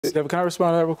Can I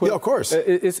respond to that real quick? Yeah, of course.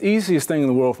 It's the easiest thing in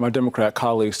the world for my Democrat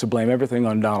colleagues to blame everything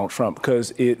on Donald Trump because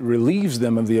it relieves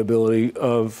them of the ability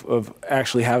of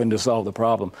actually having to solve the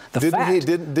problem.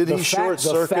 Did he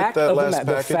short-circuit that last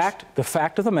package? The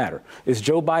fact of the matter is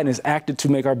Joe Biden has acted to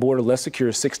make our border less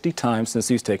secure 60 times since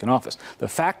he's taken office. The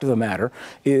fact of the matter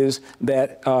is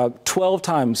that 12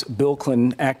 times Bill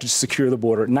Clinton acted to secure the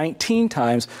border, 19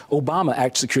 times Obama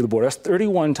acted to secure the border. That's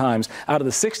 31 times out of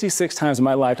the 66 times in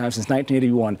my lifetime since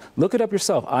 1981. Look it up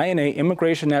yourself. INA,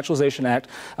 Immigration Naturalization Act,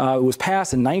 was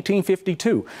passed in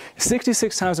 1952.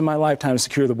 66 times in my lifetime to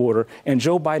secure the border, and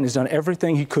Joe Biden has done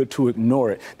everything he could to ignore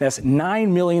it. That's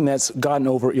 9 million that's gotten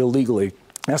over illegally.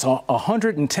 That's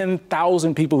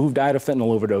 110,000 people who've died of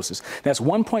fentanyl overdoses. That's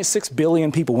 1.6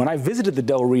 billion people. When I visited the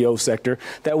Del Rio sector,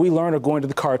 that we learned are going to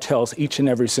the cartels each and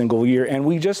every single year. And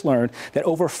we just learned that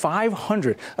over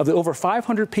 500 of the over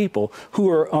 500 people who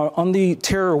are on the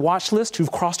terror watch list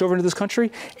who've crossed over into this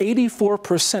country,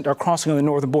 84% are crossing on the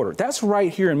northern border. That's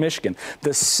right here in Michigan.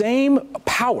 The same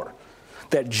power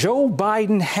that Joe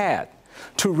Biden had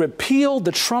to repeal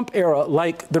the Trump era,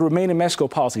 like the Remain in Mexico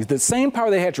policies, the same power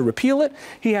they had to repeal it,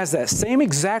 he has that same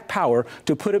exact power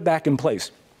to put it back in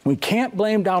place. We can't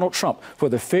blame Donald Trump for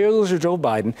the failures of Joe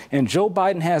Biden, and Joe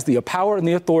Biden has the power and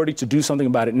the authority to do something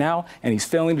about it now, and he's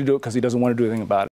failing to do it because he doesn't want to do anything about it.